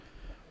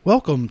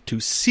Welcome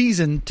to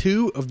Season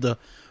 2 of the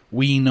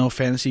We Know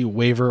Fantasy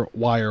Waiver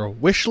Wire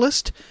Wish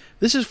List.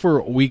 This is for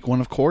Week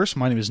 1, of course.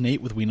 My name is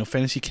Nate with We Know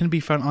Fantasy. Can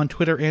be found on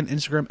Twitter and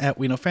Instagram at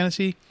We Know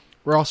Fantasy.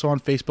 We're also on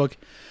Facebook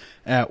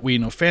at We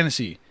Know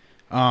Fantasy.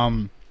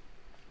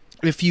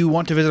 If you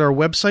want to visit our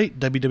website,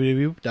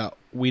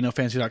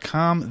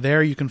 www.weknowfantasy.com,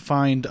 there you can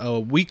find a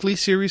weekly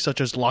series such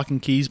as Lock and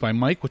Keys by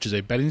Mike, which is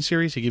a betting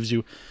series. He gives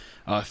you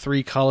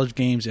 3 college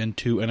games and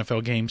 2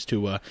 NFL games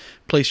to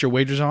place your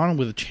wagers on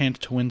with a chance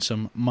to win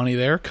some money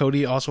there.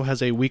 Cody also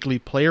has a weekly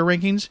player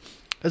rankings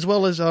as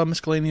well as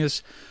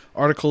miscellaneous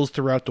articles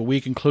throughout the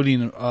week,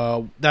 including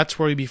that's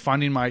where you'll be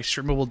finding my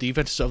streamable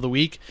defenses of the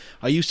week.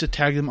 I used to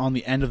tag them on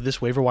the end of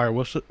this Waiver Wire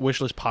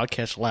Wishlist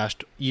podcast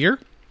last year.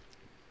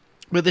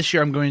 But this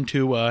year I'm going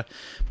to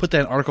put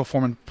that in article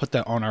form and put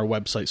that on our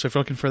website. So if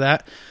you're looking for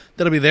that,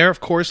 that'll be there. Of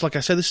course, like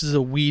I said, this is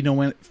a We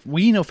Know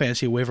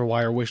Fantasy Waiver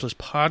Wire Wishlist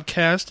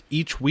podcast.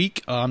 Each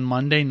week on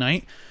Monday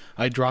night,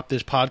 I drop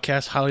this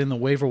podcast highlighting the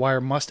waiver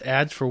wire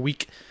must-adds for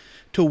week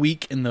to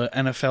week in the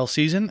NFL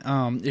season.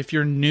 If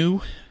you're a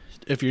new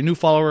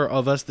follower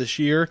of us this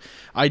year,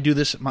 I do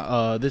this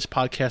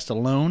podcast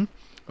alone.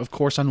 Of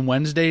course, on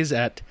Wednesdays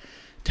at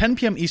 10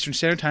 p.m. Eastern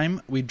Standard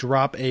Time, we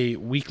drop a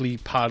weekly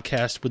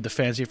podcast with the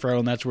Fantasy Fro,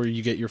 and that's where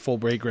you get your full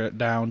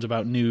breakdowns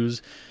about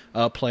news,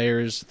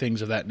 players,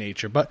 things of that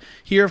nature. But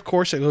here, of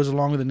course, it goes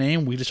along with the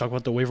name. We just talk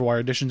about the waiver wire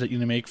additions that you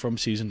need to make from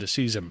season to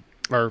season,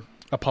 or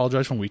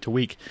apologize, from week to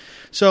week.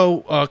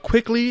 So,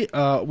 quickly,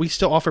 we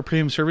still offer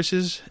premium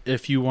services.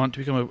 If you want to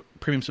become a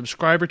premium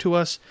subscriber to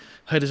us,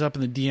 hit us up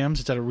in the DMs.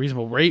 It's at a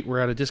reasonable rate.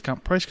 We're at a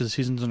discount price because the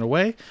season's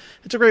underway.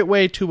 It's a great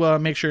way to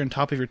make sure you're on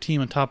top of your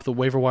team, on top of the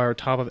waiver wire, on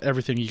top of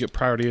everything. You get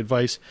priority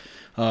advice,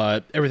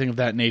 everything of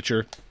that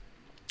nature.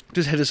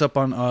 Just hit us up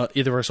on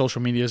either of our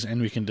social medias,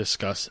 and we can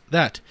discuss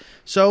that.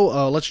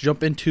 So let's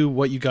jump into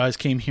what you guys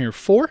came here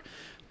for.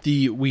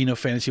 The We Know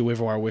Fantasy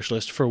Waiver Wire Wish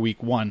List for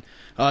Week 1.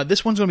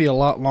 This one's going to be a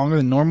lot longer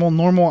than normal.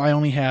 Normal, I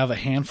only have a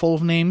handful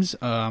of names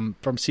from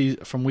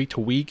week to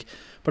week.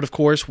 But, of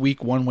course,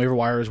 Week 1 Waiver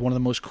Wire is one of the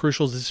most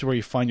crucial. This is where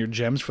you find your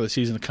gems for the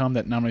season to come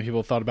that not many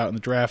people thought about in the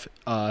draft.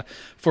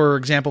 For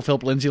example,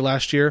 Philip Lindsay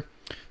last year.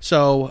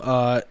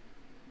 So,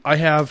 I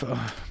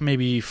have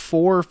maybe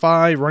 4 or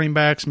 5 running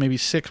backs, maybe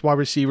 6 wide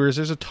receivers.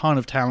 There's a ton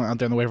of talent out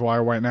there in the waiver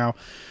wire right now.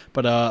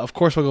 But, of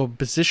course, we'll go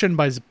position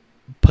by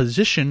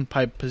position,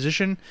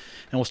 and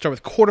we'll start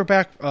with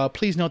quarterback.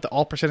 Please note that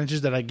all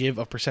percentages that I give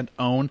of percent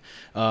own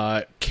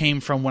came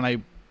from when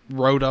I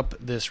wrote up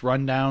this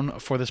rundown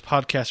for this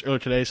podcast earlier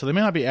today, so they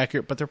may not be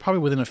accurate, but they're probably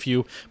within a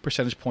few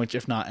percentage points,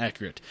 if not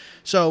accurate.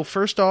 So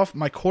first off,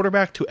 my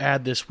quarterback to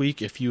add this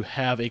week, if you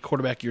have a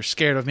quarterback you're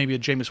scared of, maybe a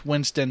Jameis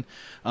Winston,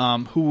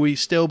 who we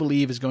still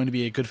believe is going to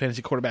be a good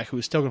fantasy quarterback, who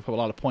is still going to put a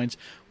lot of points.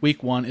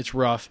 Week 1, it's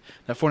rough.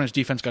 That 49ers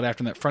defense got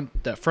after him.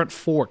 That front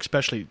 4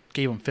 especially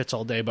gave him fits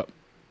all day, but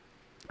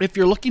if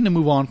you're looking to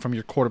move on from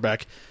your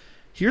quarterback,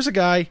 here's a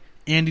guy,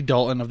 Andy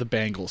Dalton of the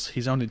Bengals.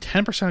 He's owned in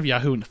 10% of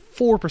Yahoo and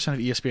 4% of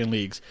ESPN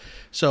leagues.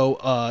 So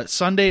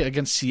Sunday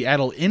against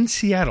Seattle, in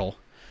Seattle,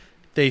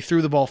 they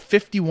threw the ball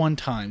 51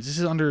 times. This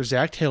is under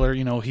Zach Taylor.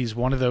 You know, he's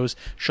one of those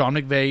Sean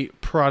McVay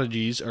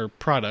prodigies or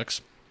products.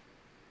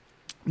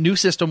 New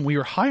system. We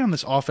were high on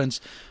this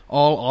offense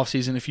all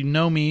offseason. If you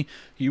know me,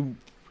 you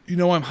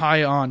know I'm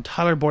high on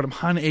Tyler Boyd. I'm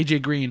high on A.J.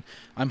 Green.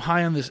 I'm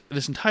high on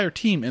this entire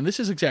team, and this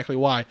is exactly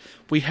why.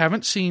 We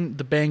haven't seen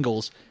the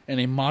Bengals in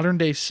a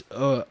modern-day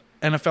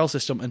NFL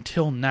system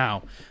until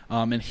now.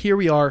 And here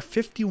we are,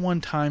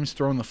 51 times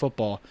throwing the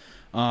football.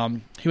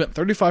 He went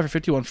 35 for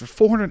 51 for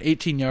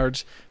 418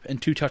 yards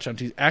and 2 touchdowns.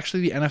 He's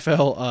actually the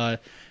NFL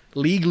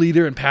league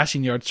leader in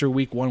passing yards through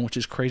Week 1, which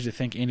is crazy to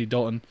think, Andy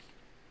Dalton.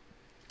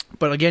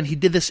 But again, he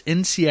did this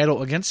in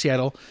Seattle, against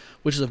Seattle,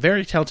 which is a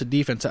very talented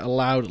defense that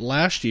allowed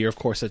last year, of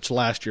course it's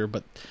last year,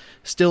 but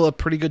still a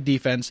pretty good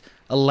defense,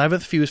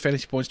 11th fewest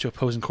fantasy points to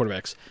opposing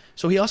quarterbacks.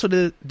 So he also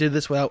did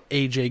this without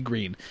A.J.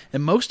 Green.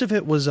 And most of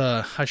it was,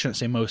 I shouldn't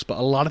say most, but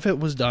a lot of it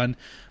was done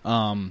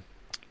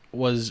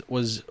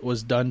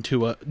was done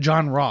to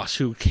John Ross,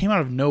 who came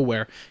out of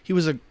nowhere.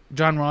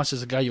 John Ross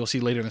is a guy you'll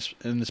see later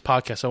in this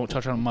podcast, so I won't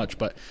touch on him much,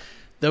 but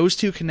those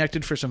two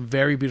connected for some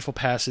very beautiful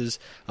passes.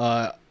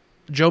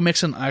 Joe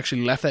Mixon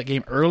actually left that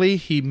game early.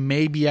 He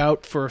may be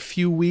out for a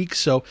few weeks,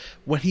 so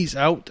when he's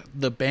out,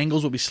 the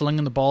Bengals will be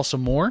slinging the ball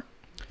some more.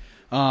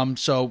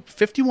 So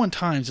 51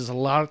 times is a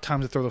lot of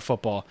times to throw the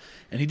football,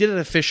 and he did it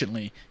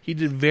efficiently. He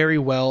did very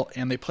well,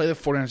 and they play the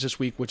 49ers this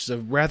week, which is a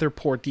rather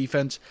poor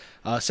defense,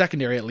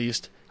 secondary at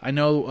least. I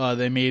know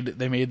they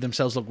made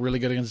themselves look really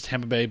good against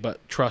Tampa Bay,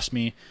 but trust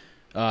me,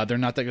 they're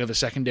not that good of a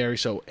secondary.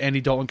 So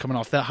Andy Dalton coming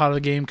off that hot of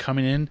a game,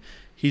 coming in,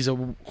 he's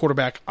a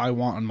quarterback I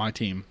want on my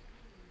team.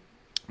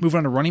 Moving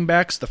on to running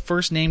backs, the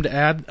first name to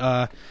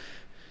add.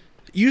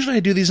 Usually I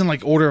do these in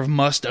like order of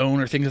must own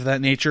or things of that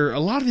nature. A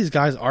lot of these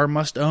guys are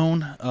must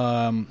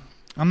own.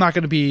 I'm not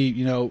going to be,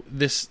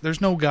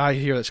 there's no guy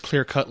here that's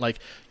clear cut, like,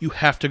 you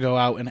have to go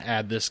out and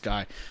add this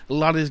guy. A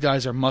lot of these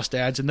guys are must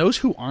adds, and those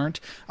who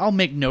aren't, I'll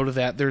make note of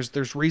that.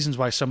 There's reasons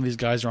why some of these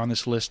guys are on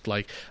this list,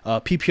 like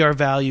PPR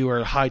value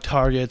or high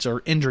targets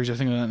or injuries or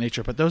things of that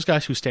nature. But those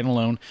guys who stand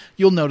alone,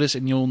 you'll notice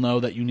and you'll know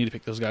that you need to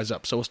pick those guys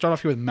up. So we'll start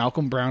off here with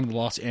Malcolm Brown of the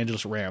Los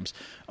Angeles Rams,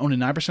 owned in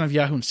 9% of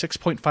Yahoo and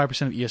 6.5%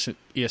 of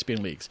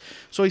ESPN leagues.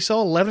 So he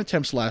saw 11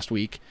 attempts last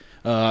week.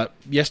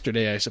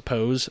 Yesterday, I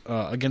suppose,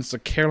 against the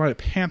Carolina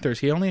Panthers.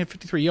 He only had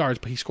 53 yards,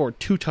 but he scored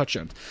 2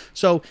 touchdowns.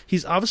 So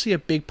he's obviously a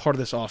big part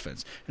of this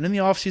offense. And in the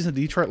offseason,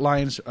 the Detroit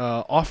Lions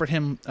offered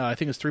him, I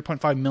think it was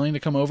 $3.5 million to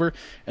come over,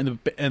 and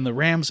the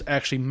Rams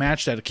actually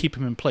matched that to keep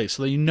him in place.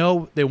 So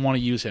they want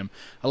to use him.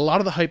 A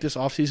lot of the hype this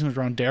offseason was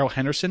around Darrell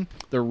Henderson,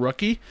 the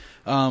rookie,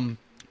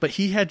 but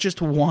he had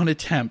just one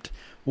attempt,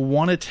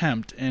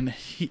 and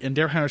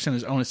Darrell Henderson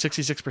is owned at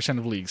 66%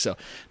 of leagues. So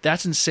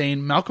that's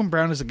insane. Malcolm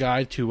Brown is a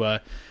guy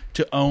to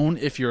own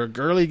if you're a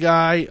girly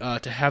guy,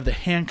 to have the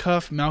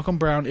handcuff. Malcolm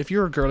Brown, if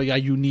you're a girly guy,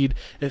 you need,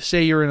 if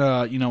say you're in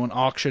an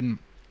auction,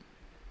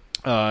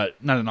 not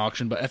an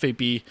auction, but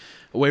FAB, a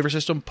waiver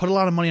system, put a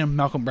lot of money on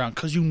Malcolm Brown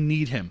because you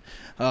need him.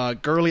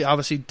 Gurley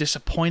obviously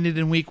disappointed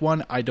in week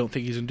 1. I don't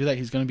think he's going to do that.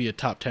 He's going to be a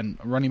top 10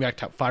 running back,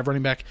 top 5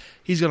 running back.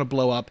 He's going to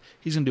blow up.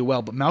 He's going to do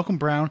well. But Malcolm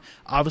Brown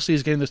obviously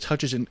is getting those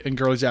touches in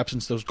Gurley's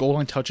absence, those goal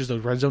line touches,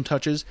 those red zone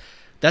touches.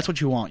 That's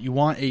what you want. You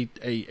want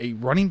a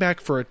running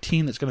back for a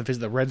team that's going to visit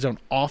the red zone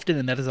often,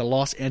 and that is the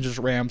Los Angeles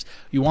Rams.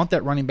 You want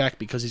that running back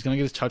because he's going to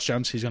get his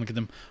touchdowns. He's going to get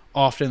them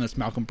often. That's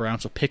Malcolm Brown,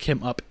 so pick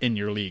him up in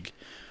your league.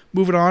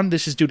 Moving on,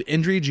 this is due to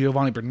injury.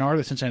 Giovanni Bernard,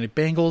 the Cincinnati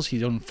Bengals.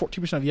 He's owned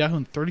 14% of Yahoo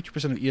and 32%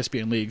 of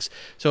ESPN leagues.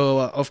 So,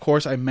 of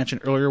course, I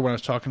mentioned earlier when I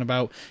was talking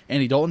about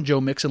Andy Dalton,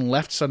 Joe Mixon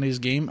left Sunday's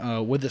game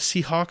with the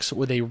Seahawks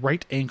with a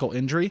right ankle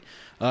injury.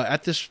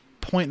 At this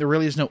point, there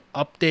really is no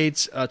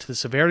updates to the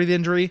severity of the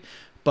injury,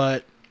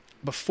 but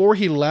before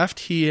he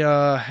left, he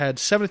had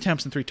 7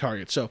 attempts and 3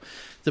 targets. So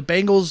the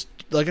Bengals,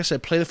 like I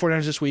said, play the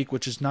 49ers this week,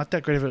 which is not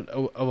that great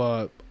of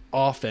a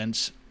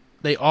offense.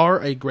 They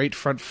are a great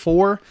front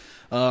 4.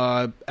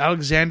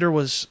 Alexander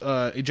was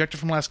ejected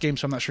from last game,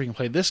 so I'm not sure he can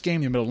play this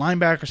game. You're middle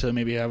linebacker, so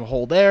maybe you have a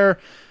hole there.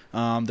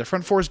 Their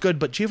front 4 is good,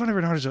 but Giovanni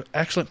Bernard is an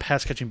excellent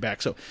pass-catching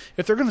back. So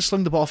if they're going to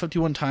sling the ball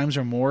 51 times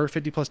or more,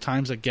 50-plus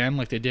times again,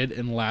 like they did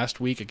in last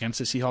week against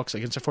the Seahawks,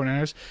 against the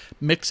 49ers,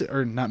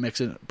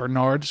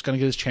 Bernard's going to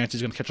get his chance.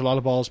 He's going to catch a lot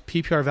of balls.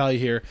 PPR value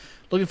here.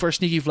 Looking for a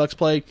sneaky flex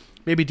play,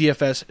 maybe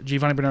DFS.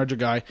 Giovanni Bernard's your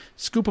guy.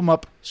 Scoop him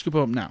up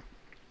now.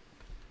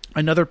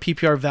 Another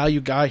PPR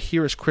value guy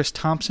here is Chris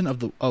Thompson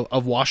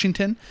of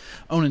Washington,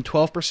 owning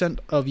 12%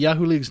 of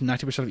Yahoo leagues and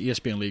 19% of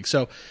ESPN leagues.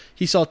 So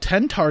he saw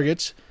 10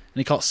 targets,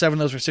 and he caught 7 of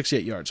those for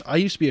 68 yards. I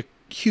used to be a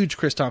huge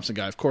Chris Thompson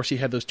guy. Of course, he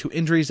had those 2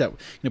 injuries that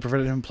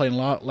prevented him playing a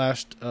lot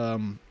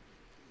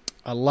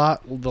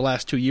the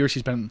last 2 years.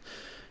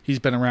 He's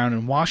been around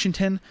in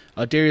Washington.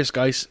 Darius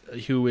Geis,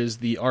 who is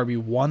the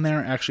RB1 there,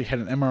 actually had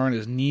an MRI on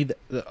his knee,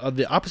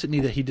 the opposite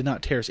knee that he did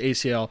not tear his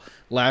ACL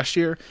last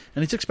year,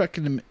 and he's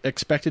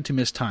expected to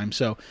miss time.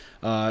 So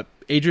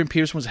Adrian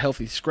Peterson was a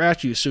healthy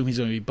scratch. You assume he's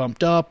going to be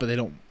bumped up, but they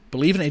don't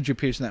believe in Adrian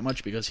Peterson that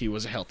much because he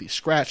was a healthy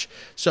scratch.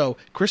 So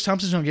Chris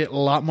Thompson's going to get a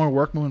lot more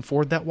work moving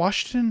forward. That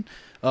Washington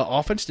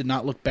offense did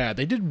not look bad.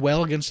 They did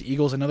well against the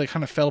Eagles. I know they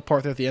kind of fell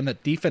apart there at the end.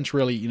 That defense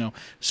really,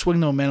 swing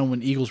the momentum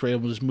when Eagles were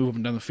able to just move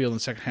them down the field in the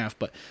second half.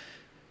 But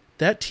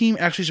that team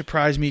actually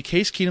surprised me.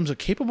 Case Keenum's a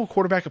capable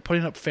quarterback of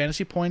putting up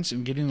fantasy points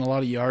and getting a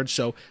lot of yards.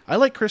 So I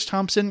like Chris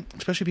Thompson,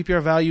 especially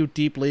PPR value,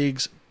 deep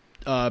leagues.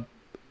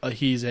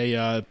 He's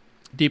a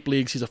deep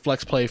leagues. He's a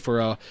flex play for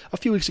a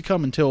few weeks to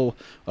come until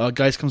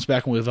Geis comes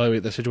back and we'll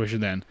evaluate the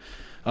situation then.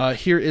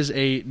 Here is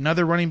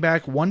another running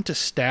back, one to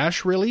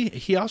stash, really.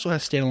 He also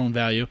has standalone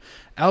value.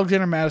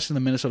 Alexander Mattison, the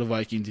Minnesota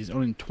Vikings. He's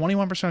owning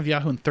 21% of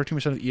Yahoo and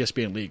 13% of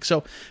ESPN league.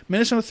 So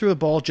Minnesota threw the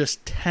ball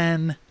just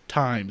 10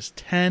 times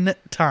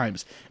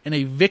in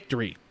a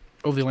victory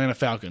over the Atlanta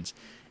Falcons.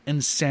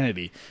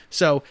 Insanity.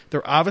 So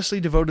they're obviously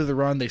devoted to the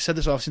run. They said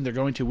this offseason they're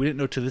going to. We didn't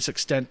know to this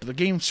extent, but the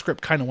game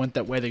script kind of went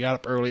that way. They got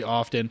up early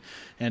often,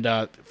 and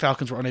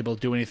Falcons were unable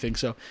to do anything.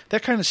 So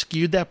that kind of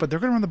skewed that, but they're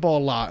going to run the ball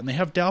a lot. And they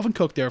have Dalvin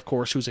Cook there, of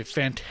course, who's a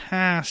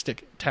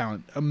fantastic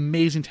talent,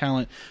 amazing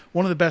talent,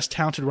 one of the best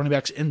talented running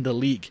backs in the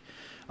league.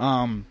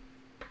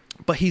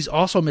 But he's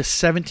also missed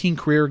 17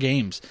 career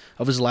games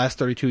of his last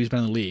 32 he's been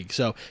in the league.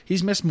 So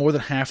he's missed more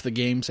than half the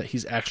games that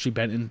he's actually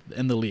been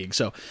in the league.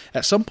 So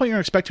at some point you're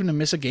going to expect him to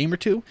miss a game or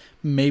two,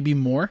 maybe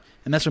more,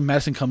 and that's when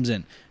Madison comes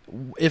in.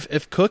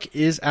 If Cook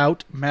is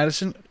out,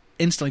 Madison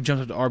instantly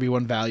jumps up to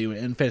RB1 value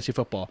in fantasy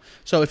football.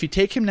 So if you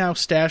take him now,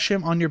 stash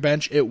him on your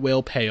bench, it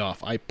will pay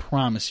off. I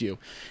promise you.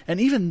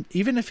 And even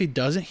if he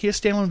doesn't, he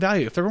has standalone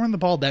value. If they're running the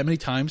ball that many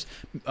times,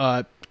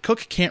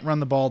 Cook can't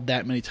run the ball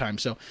that many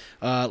times. So,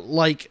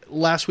 like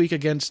last week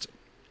against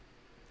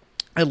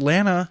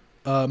Atlanta,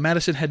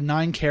 Madison had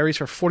 9 carries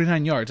for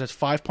 49 yards. That's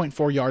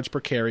 5.4 yards per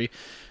carry.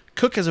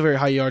 Cook has a very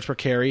high yards per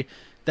carry.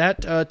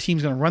 That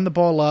team's going to run the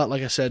ball a lot,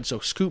 like I said. So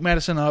scoop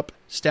Madison up,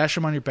 stash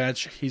him on your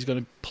bench. He's going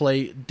to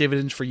play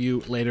dividends for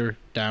you later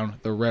down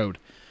the road.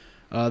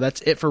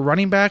 That's it for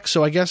running back.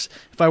 So I guess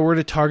if I were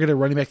to target a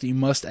running back that you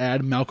must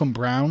add, Malcolm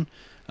Brown.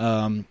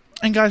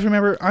 And guys,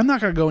 remember, I'm not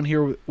going to go in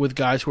here with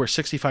guys who are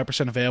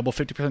 65% available,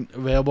 50%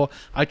 available.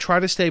 I try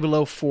to stay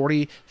below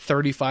 40,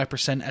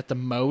 35% at the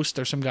most.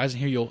 There's some guys in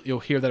here you'll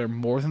hear that are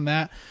more than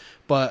that.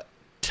 But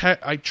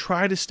I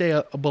try to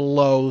stay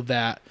below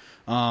that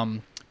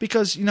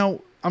because,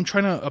 I'm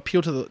trying to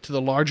appeal to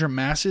the larger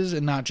masses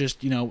and not just,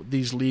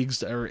 these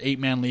leagues that are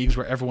 8-man leagues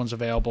where everyone's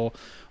available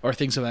or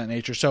things of that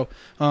nature. So,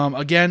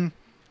 again,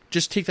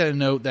 just take that in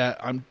note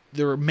that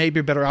there may be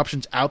better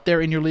options out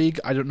there in your league.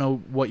 I don't know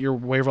what your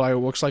waiver wire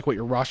looks like, what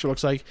your roster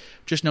looks like.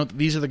 Just note that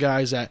these are the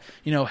guys that,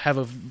 have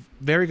a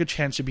very good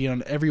chance to be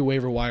on every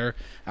waiver wire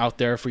out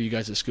there for you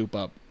guys to scoop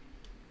up.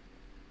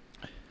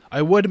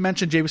 I would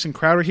mention Jamison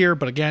Crowder here,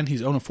 but again,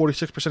 he's owned in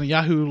 46% of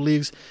Yahoo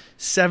leagues,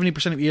 70%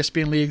 of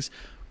ESPN leagues,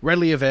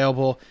 readily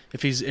available.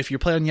 If you're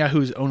playing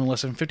Yahoo, he's owned in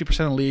less than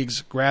 50% of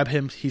leagues, grab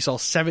him. He saw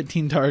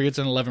 17 targets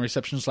and 11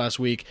 receptions last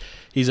week.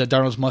 He's a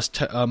Darnold's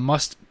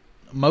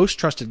most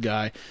trusted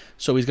guy,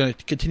 so he's going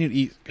to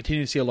continue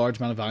to see a large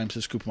amount of volume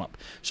to scoop him up.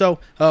 So,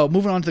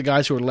 moving on to the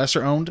guys who are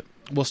lesser owned,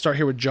 we'll start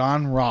here with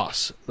John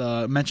Ross.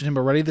 Mentioned him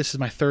already. This is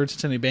my third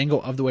Cincinnati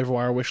Bengal of the waiver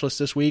wire wish list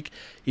this week.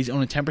 He's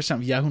owned in 10%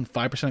 of Yahoo and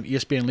 5% of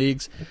ESPN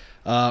leagues.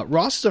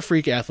 Ross is a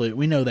freak athlete.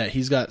 We know that.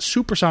 He's got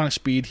supersonic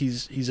speed.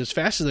 He's as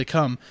fast as they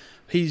come.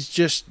 He's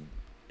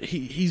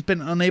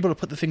been unable to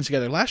put the things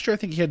together. Last year, I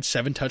think he had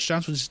 7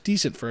 touchdowns, which is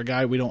decent for a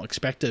guy we don't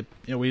expect to.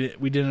 We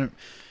didn't.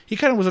 He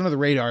kind of was under the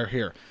radar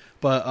here.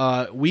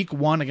 But week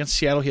 1 against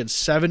Seattle, he had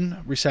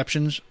 7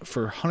 receptions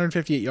for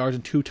 158 yards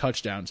and 2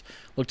 touchdowns.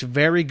 Looked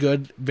very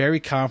good, very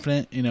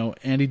confident.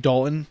 Andy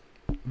Dalton,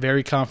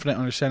 very confident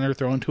under center,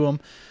 throwing to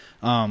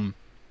him.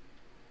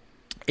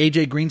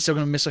 A.J. Green's still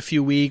going to miss a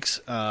few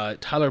weeks.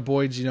 Tyler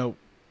Boyd's,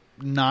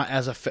 not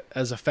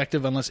as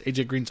effective unless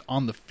A.J. Green's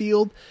on the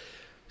field.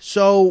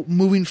 So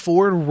moving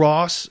forward,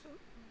 Ross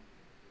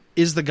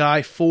is the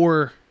guy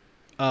for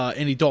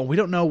Andy Dalton. We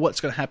don't know what's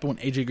going to happen when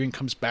A.J. Green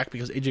comes back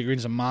because A.J. Green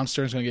is a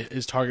monster and is going to get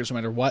his targets no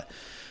matter what.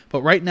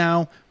 But right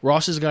now,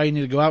 Ross is a guy you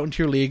need to go out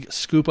into your league,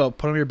 scoop up,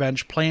 put him on your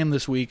bench, play him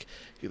this week.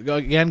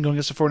 Again, going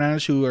against the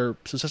 49ers who are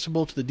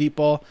susceptible to the deep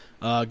ball,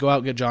 go out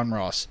and get John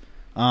Ross.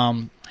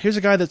 Here's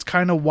a guy that's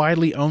kind of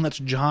widely owned. That's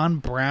John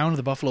Brown of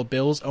the Buffalo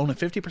Bills, owned at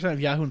 50% of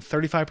Yahoo and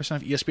 35%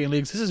 of ESPN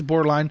leagues. This is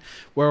borderline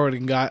where I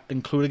would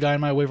include a guy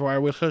in my waiver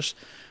wire wish list.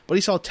 But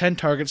he saw 10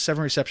 targets,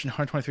 7 receptions,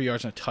 123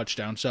 yards, and a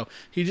touchdown. So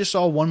he just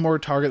saw one more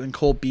target than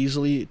Cole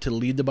Beasley to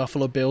lead the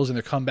Buffalo Bills in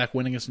their comeback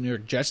win against the New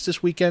York Jets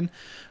this weekend.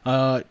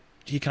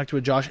 He connected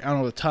with Josh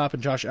Allen on the top,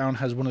 and Josh Allen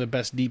has one of the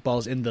best deep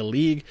balls in the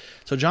league.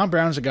 So John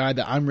Brown is a guy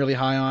that I'm really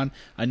high on.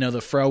 I know the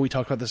Fro, we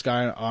talked about this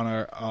guy on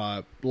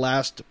our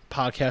last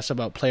podcast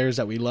about players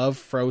that we love.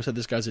 Fro said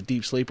this guy's a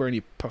deep sleeper, and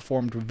he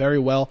performed very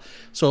well.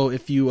 So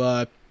if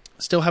you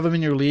still have him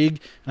in your league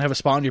and have a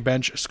spot on your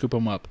bench, scoop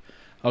him up.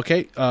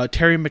 Okay,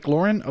 Terry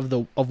McLaurin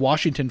of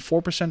Washington,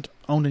 4%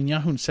 owned in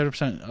Yahoo and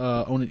 7%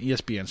 owned in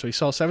ESPN. So he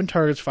saw 7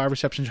 targets, 5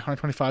 receptions,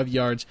 125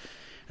 yards,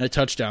 and a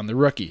touchdown, the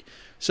rookie.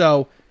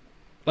 So,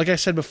 like I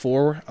said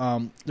before,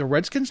 the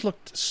Redskins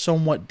looked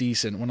somewhat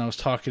decent when I was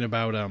talking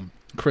about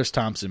Chris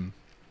Thompson.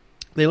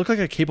 They look like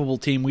a capable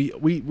team.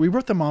 We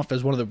wrote them off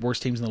as one of the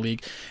worst teams in the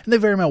league, and they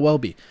very well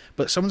be.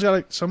 But someone's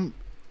got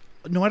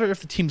no matter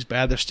if the team's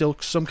bad, there's still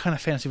some kind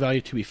of fantasy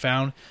value to be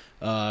found.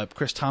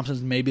 Chris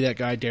Thompson's maybe that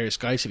guy. Darius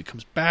Geis, if he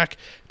comes back.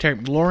 Terry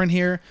McLaurin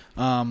here.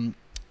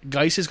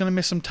 Geis is going to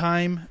miss some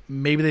time.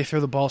 Maybe they throw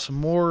the ball some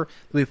more.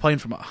 They'll be playing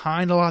from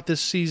behind a lot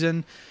this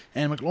season.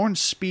 And McLaurin's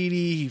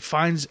speedy. He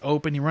finds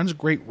open. He runs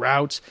great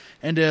routes.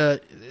 And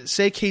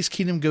say Case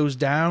Keenum goes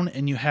down,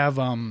 and you have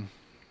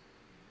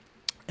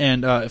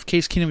if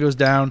Case Keenum goes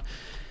down,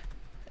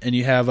 and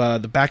you have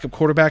the backup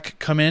quarterback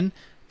come in,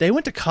 they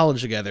went to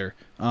college together.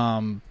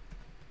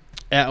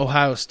 At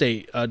Ohio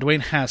State,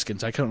 Dwayne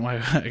Haskins. I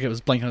was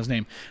blanking on his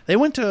name. They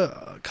went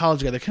to college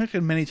together. They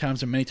connected many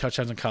times and many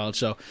touchdowns in college.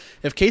 So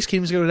if Case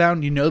Keenum's going to go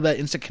down, you know that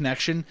instant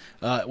connection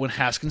when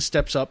Haskins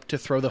steps up to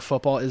throw the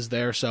football is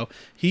there. So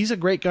he's a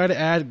great guy to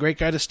add, great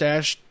guy to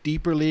stash.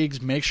 Deeper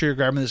leagues, make sure you're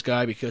grabbing this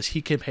guy because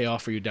he can pay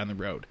off for you down the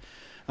road.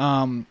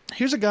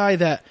 Here's a guy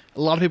that a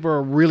lot of people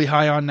are really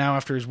high on now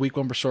after his Week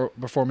 1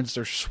 performance.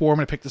 They're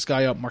swarming to pick this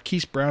guy up.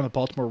 Marquise Brown of the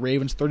Baltimore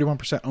Ravens,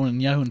 31% owned in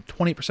Yahoo and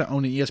 20%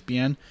 owned in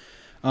ESPN.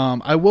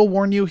 I will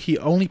warn you, he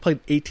only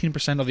played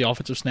 18% of the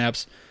offensive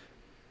snaps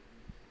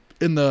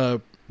in the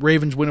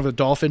Ravens win over the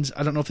Dolphins.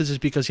 I don't know if this is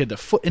because he had the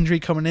foot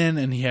injury coming in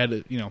and he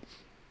had,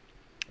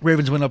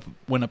 Ravens went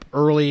up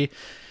early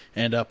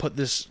and put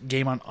this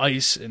game on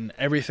ice and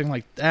everything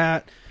like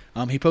that.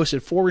 He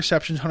posted 4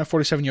 receptions,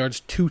 147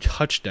 yards, 2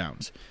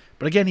 touchdowns.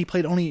 But again, he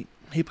played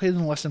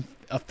in less than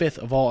a fifth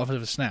of all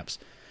offensive snaps.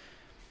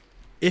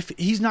 If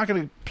he's not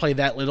going to play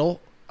that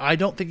little, I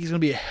don't think he's going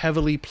to be a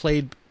heavily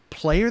played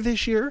player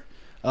this year.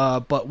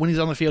 But when he's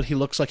on the field, he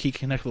looks like he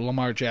can connect with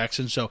Lamar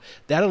Jackson. So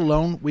that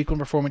alone, Week 1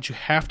 performance, you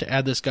have to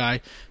add this guy.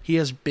 He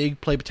has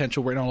big play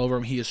potential written all over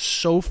him. He is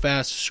so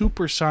fast,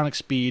 supersonic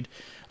speed.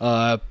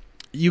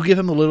 You give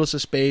him the littlest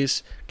of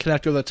space,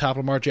 connect over the top.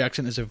 Lamar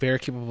Jackson is a very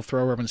capable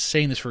thrower. I've been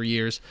saying this for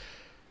years.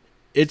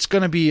 It's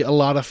going to be a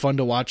lot of fun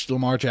to watch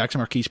Lamar Jackson,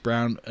 Marquise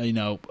Brown,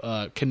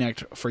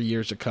 connect for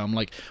years to come.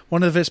 Like,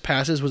 one of his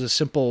passes was a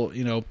simple,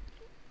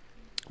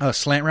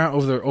 slant route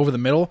over the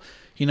middle.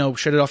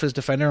 Shut it off his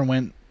defender and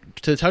went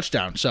to the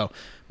touchdown. So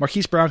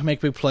Marquise Brown can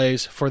make big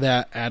plays. For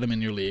that, add him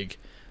in your league.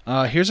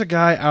 Here's a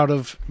guy out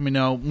of,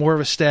 more of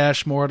a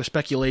stash, more out of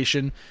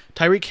speculation.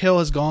 Tyreek Hill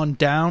has gone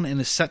down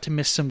and is set to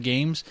miss some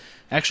games.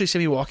 Actually,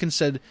 Sammy Watkins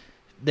said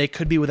they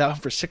could be without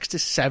him for 6 to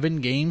 7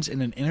 games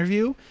in an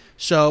interview.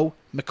 So,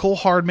 Mecole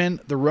Hardman,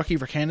 the rookie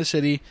for Kansas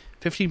City,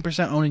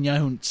 15% owning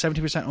Yahoo,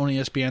 17% owning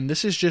ESPN.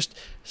 This is just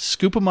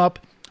scoop him up,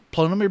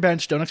 plug him on your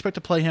bench. Don't expect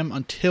to play him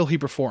until he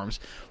performs.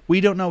 We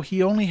don't know.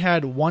 He only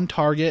had 1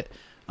 target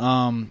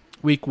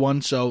week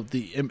 1, so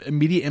the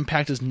immediate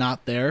impact is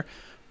not there.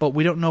 But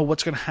we don't know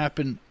what's going to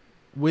happen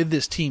with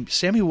this team.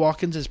 Sammy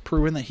Watkins has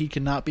proven that he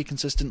cannot be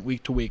consistent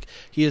week to week.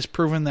 He has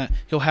proven that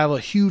he'll have a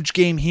huge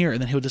game here and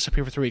then he'll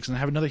disappear for 3 weeks and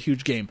have another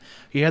huge game.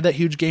 He had that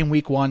huge game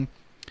week 1.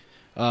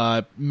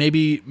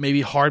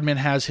 Maybe Hardman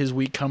has his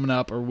week coming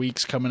up or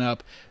weeks coming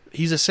up.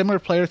 He's a similar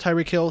player to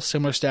Tyreek Hill,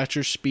 similar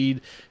stature,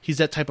 speed. He's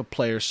that type of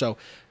player. So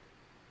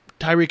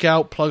Tyreek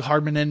out, plug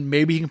Hardman in.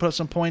 Maybe he can put up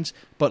some points.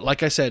 But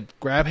like I said,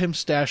 grab him,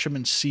 stash him,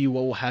 and see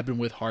what will happen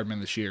with Hardman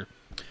this year.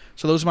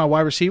 So those are my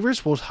wide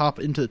receivers. We'll hop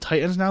into the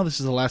tight ends now. This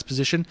is the last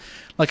position.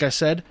 Like I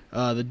said,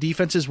 the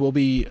defenses will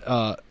be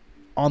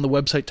on the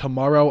website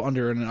tomorrow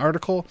under an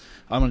article.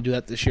 I'm going to do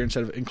that this year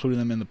instead of including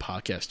them in the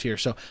podcast here.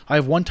 So I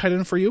have one tight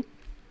end for you.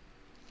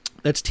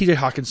 That's TJ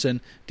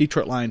Hawkinson,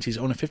 Detroit Lions. He's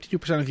owning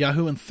 52% of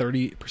Yahoo and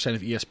 30%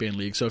 of ESPN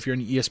league. So if you're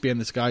in ESPN,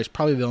 this guy is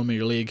probably the owner of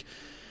your league.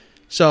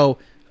 So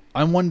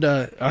I'm one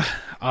to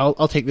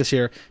I'll take this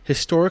here.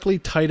 Historically,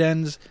 tight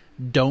ends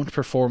don't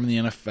perform in the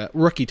NFL.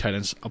 Rookie tight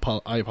ends,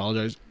 I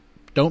apologize,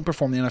 don't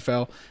perform in the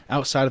NFL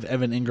outside of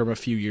Evan Ingram a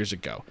few years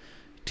ago.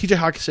 TJ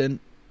Hawkinson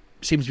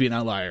seems to be an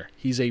outlier.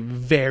 He's a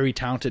very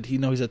talented,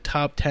 he's a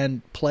top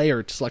 10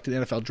 player selected in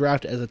the NFL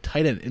draft as a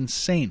tight end.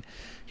 Insane.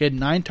 He had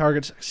 9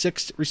 targets,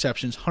 6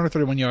 receptions,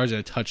 131 yards, and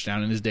a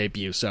touchdown in his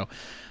debut. So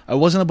I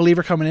wasn't a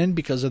believer coming in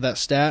because of that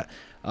stat.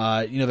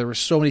 There were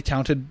so many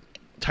talented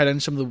tight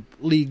ends. Some of the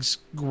league's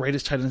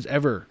greatest tight ends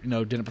ever,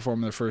 didn't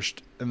perform in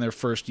their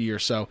first year.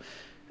 So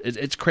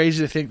it's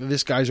crazy to think that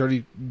this guy's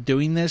already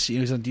doing this.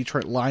 He's on a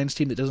Detroit Lions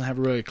team that doesn't have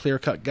a really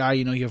clear-cut guy.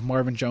 You have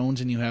Marvin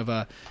Jones and you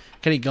have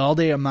Kenny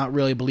Galladay. I'm not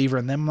really a believer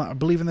in them. I'm not a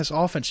believer in this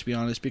offense, to be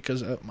honest,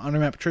 because under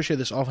Matt Patricia,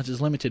 this offense is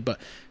limited. But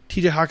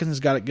TJ Hawkinson's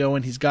got it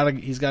going. He's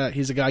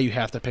a guy you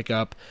have to pick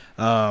up.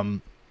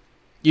 You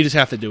just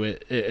have to do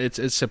it. It's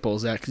as simple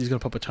as that because he's going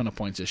to put up a ton of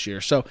points this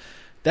year. So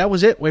that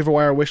was it. Waiver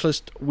Wire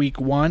Wishlist Week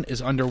 1 is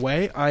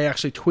underway. I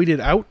actually tweeted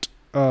out,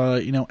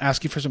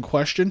 asking for some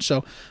questions.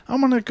 So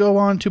I'm going to go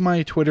on to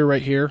my Twitter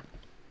right here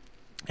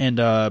and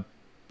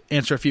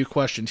answer a few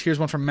questions. Here's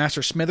one from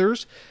Master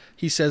Smithers.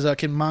 He says,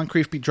 can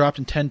Moncrief be dropped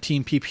in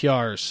 10-team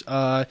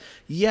PPRs?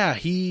 Yeah,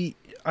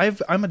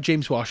 I'm a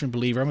James Washington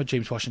believer. I'm a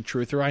James Washington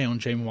truther. I own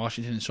James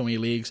Washington in so many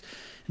leagues.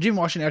 And James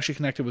Washington actually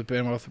connected with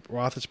Ben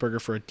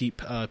Roethlisberger for a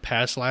deep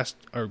pass last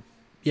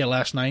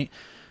night.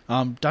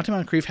 Dante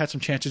Moncrief had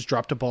some chances,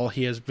 dropped a ball.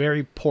 He has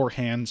very poor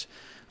hands.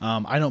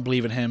 I don't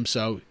believe in him.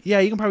 So, yeah,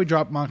 you can probably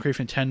drop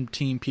Moncrief in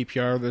 10-team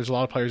PPR. There's a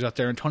lot of players out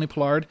there. And Tony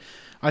Pollard,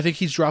 I think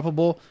he's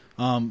droppable.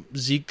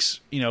 Zeke's,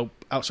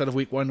 outside of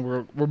week 1,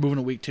 we're moving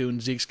to week 2,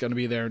 and Zeke's going to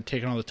be there and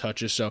taking all the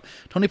touches. So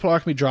Tony Pollard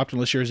can be dropped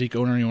unless you're a Zeke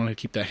owner and you want to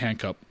keep that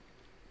handcuff.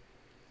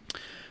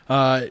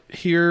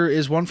 Here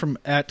is one from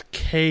at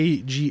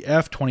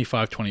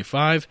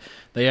KGF2525.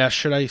 They asked,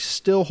 should I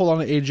still hold on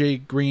to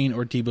AJ Green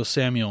or Deebo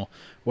Samuel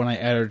when I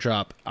add or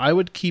drop? I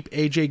would keep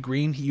AJ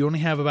Green. You only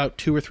have about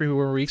 2 or 3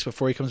 more weeks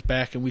before he comes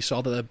back, and we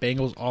saw that the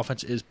Bengals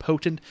offense is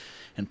potent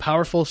and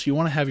powerful, so you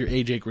want to have your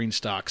AJ Green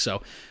stock.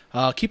 So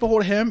keep a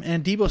hold of him.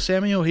 And Deebo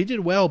Samuel, he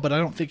did well, but I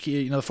don't think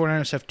the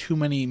 49ers have too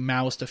many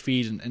mouths to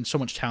feed and so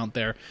much talent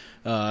there.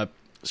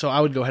 So I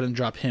would go ahead and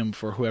drop him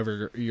for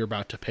whoever you're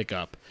about to pick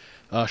up.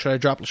 Should I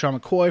drop LaShawn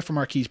McCoy for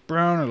Marquise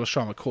Brown, or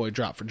LaShawn McCoy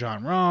drop for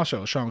John Ross, or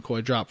LaShawn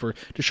McCoy drop for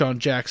Deshaun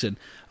Jackson?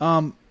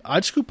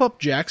 I'd scoop up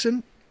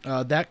Jackson.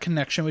 That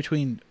connection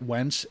between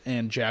Wentz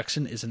and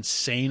Jackson is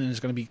insane and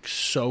is going to be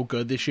so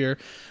good this year.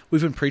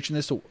 We've been preaching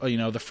this.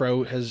 The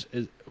Fro is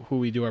who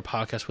we do our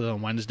podcast with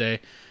on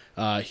Wednesday.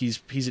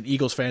 He's an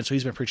Eagles fan, so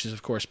he's been preaching this,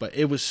 of course. But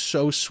it was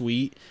so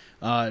sweet.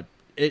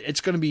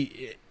 It's going to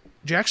be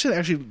Jackson.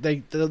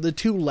 Actually, the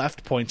 2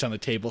 left points on the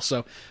table,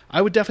 so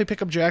I would definitely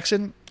pick up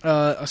Jackson,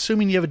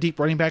 assuming you have a deep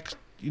running back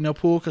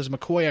pool, because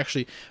McCoy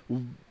actually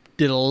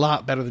did a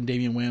lot better than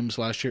Damian Williams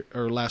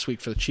last week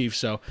for the Chiefs.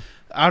 So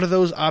out of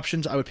those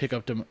options, I would pick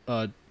up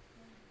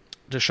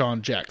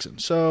Deshaun Jackson.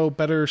 So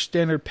better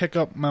standard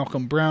pickup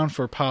Malcolm Brown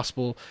for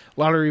possible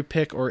lottery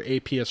pick, or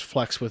APS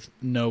flex with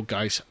no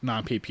guys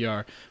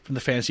non-PPR from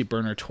the Fantasy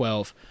Burner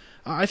 12.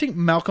 I think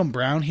Malcolm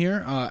Brown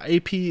here,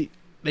 AP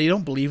they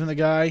don't believe in the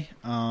guy.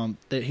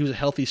 That he was a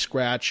healthy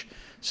scratch,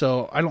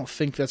 so I don't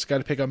think that's a guy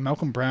to pick up.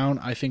 Malcolm Brown,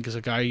 I think, is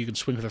a guy you can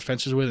swing for the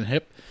fences with and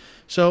hip.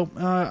 So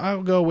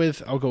I'll go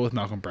with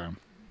Malcolm Brown.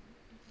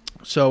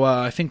 So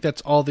I think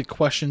that's all the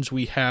questions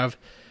we have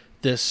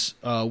this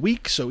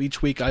week. So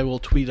each week I will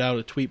tweet out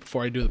a tweet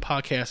before I do the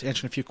podcast,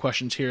 answering a few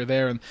questions here or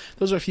there. And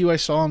those are a few I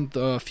saw and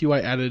a few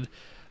I added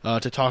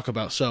to talk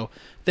about. So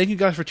thank you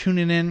guys for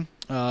tuning in.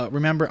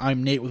 Remember,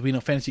 I'm Nate with We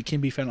Know Fantasy.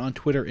 Can be found on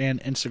Twitter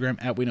and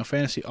Instagram at We Know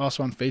Fantasy.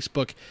 Also on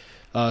Facebook,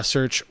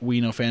 search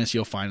We Know Fantasy.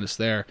 You'll find us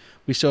there.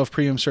 We still have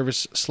premium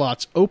service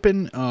slots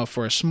open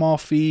for a small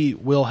fee.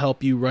 We'll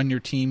help you run your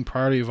team,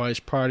 priority advice,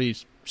 priority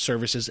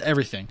services,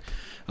 everything.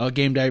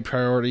 Game day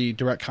priority,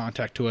 direct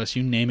contact to us.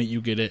 You name it,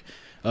 you get it.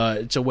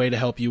 It's a way to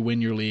help you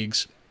win your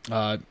leagues,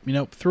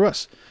 through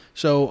us.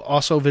 So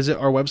also visit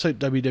our website,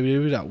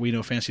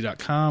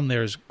 www.weknowfantasy.com.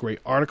 There's great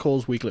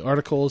articles, weekly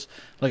articles.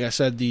 Like I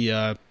said,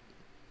 the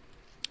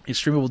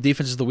Streamable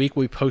Defenses of the Week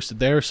we posted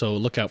there, so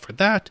look out for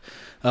that.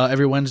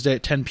 Every Wednesday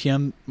at 10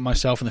 p.m.,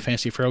 myself and the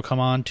Fantasy Pharaoh come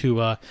on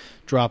to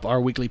drop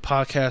our weekly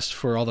podcast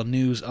for all the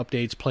news,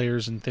 updates,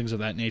 players, and things of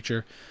that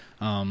nature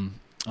on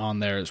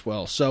there as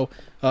well. So,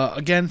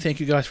 again, thank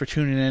you guys for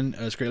tuning in.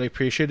 It's greatly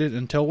appreciated.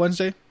 Until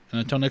Wednesday, and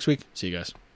until next week, see you guys.